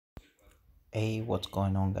Hey, what's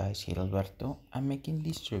going on, guys? Here Alberto. I'm making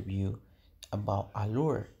this review about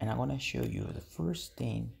Allure, and I'm gonna show you the first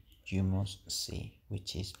thing you must see,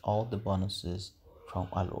 which is all the bonuses from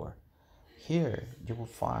Allure. Here you will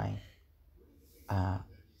find a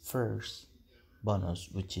first bonus,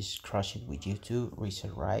 which is Crush It with YouTube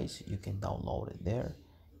Reset Rights. You can download it there.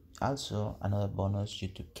 Also, another bonus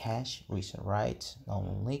YouTube Cash Reset Rights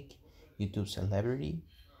download link, YouTube Celebrity,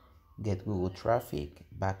 get Google traffic,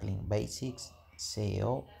 backlink basics,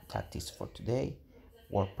 SEO tactics for today,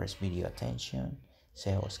 WordPress video attention,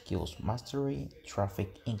 SEO skills mastery,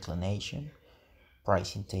 traffic inclination,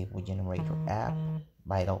 pricing table generator app,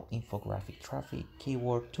 vital infographic traffic,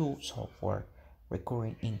 keyword tool software,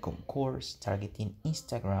 recurring income course, targeting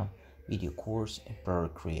Instagram video course, and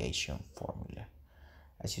product creation formula.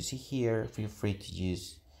 As you see here, feel free to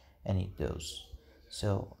use any of those.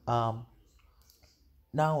 So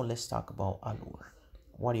now let's talk about Allure.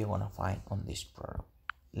 What are you gonna find on this product?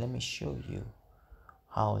 Let me show you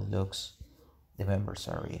how it looks, the members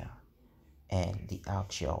area, and the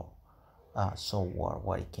actual software,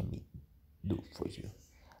 what it can be do for you.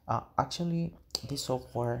 Actually, this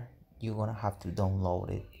software you're gonna have to download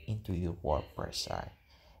it into your WordPress site,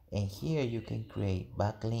 and here you can create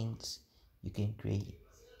backlinks, you can create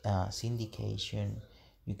syndication,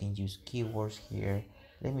 you can use keywords here.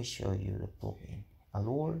 Let me show you the plugin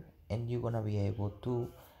Allure, and you're gonna be able to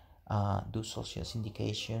do social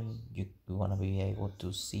syndication. You're gonna be able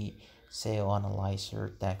to see SEO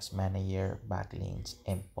analyzer, text manager, backlinks,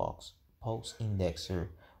 and post indexer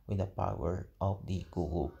with the power of the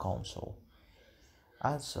Google console.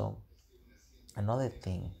 Also, another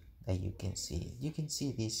thing that you can see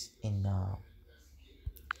this in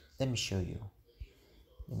let me show you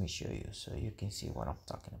so you can see what I'm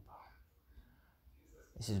talking about.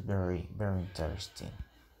 This is very interesting.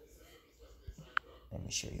 Let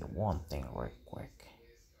me show you one thing real quick.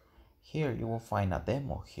 Here you will find a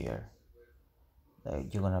demo here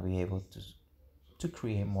that you're gonna be able to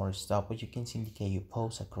create more stuff, but you can syndicate your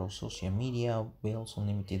posts across social media, build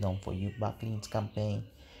unlimited done for you backlinks campaign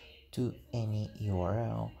to any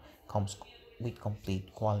URL, comes with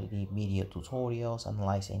complete quality video tutorials,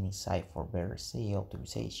 analyze any site for better SEO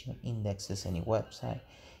optimization, indexes any website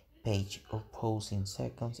page or post in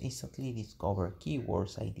seconds, instantly discover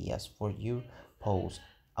keywords ideas for your post,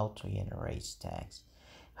 auto generates tags.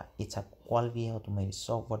 It's a quality automated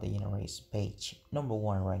software that generates page number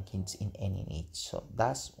one rankings in any niche. So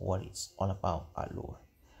that's what it's all about, Allure.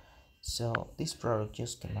 So this product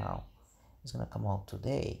just came out. It's gonna come out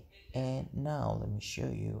today. And now let me show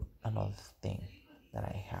you another thing that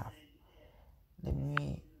I have. Let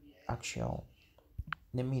me actually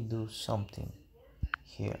let me do something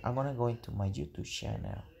here. I'm gonna go into my YouTube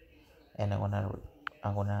channel, and I'm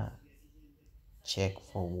gonna check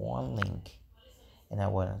for one link, and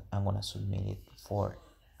I'm gonna submit it for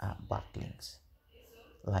backlinks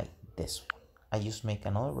like this one. I just make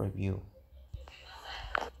another review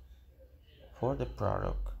for the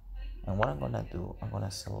product, and what I'm gonna do, I'm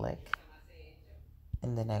gonna select,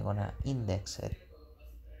 and then I'm gonna index it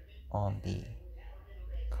on the,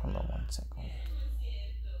 hold on one second,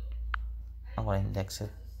 I'm gonna index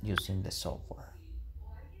it using the software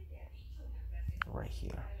right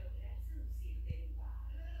here.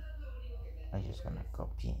 I'm just gonna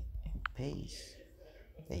copy and paste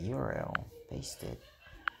the URL, paste it.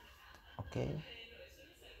 Okay,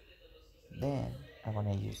 then I'm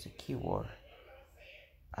gonna use the keyword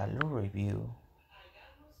Allure review,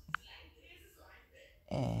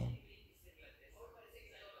 and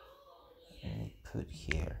let me put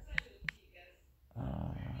here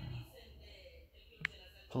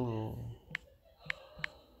plugin,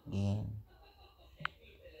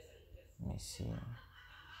 let me see,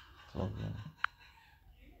 plugin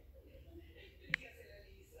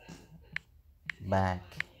back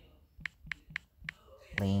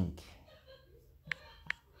link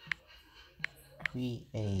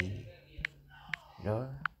creator.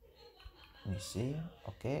 Let me see.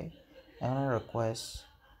 Okay, I'm gonna request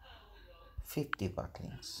 50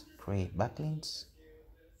 backlinks, create backlinks,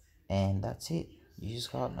 and that's it. You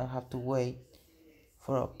just gonna have to wait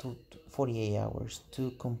for up to 48 hours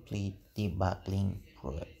to complete the backlink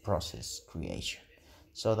process creation.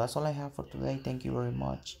 So that's all I have for today. Thank you very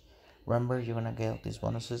much. Remember, you're gonna get these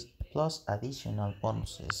bonuses plus additional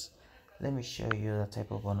bonuses. Let me show you the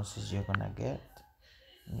type of bonuses you're gonna get.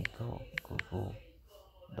 Let me go Google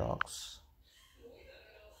Docs,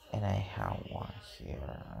 and I have one here.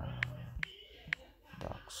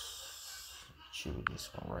 Docs, should be this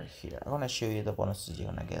one right here. I'm gonna show you the bonuses you're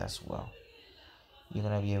gonna get as well. you're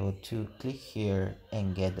gonna be able to click here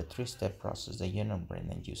and get the three-step process that you know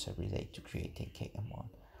Brendan use every day to create 10K a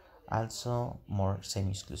month. Also, more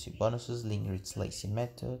semi-exclusive bonuses, link its lazy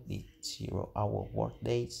method, the 0-hour work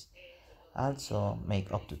days. Also,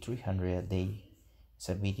 make up to 300 a day.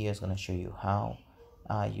 So video is gonna show you how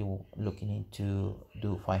you looking into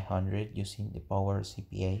do 500 using the power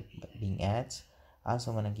CPA being ads.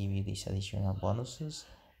 Also, I'm gonna give you these additional bonuses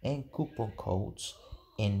and coupon codes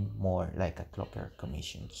and more like a clocker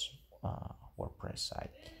commissions WordPress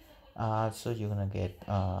site. So you're gonna get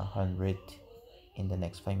 100 in the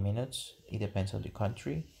next 5 minutes. It depends on the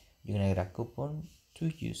country. You're gonna get a coupon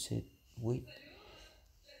to use it with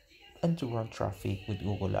and to run traffic with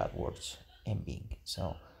Google AdWords and Bing.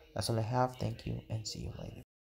 So that's all I have. Thank you and see you later.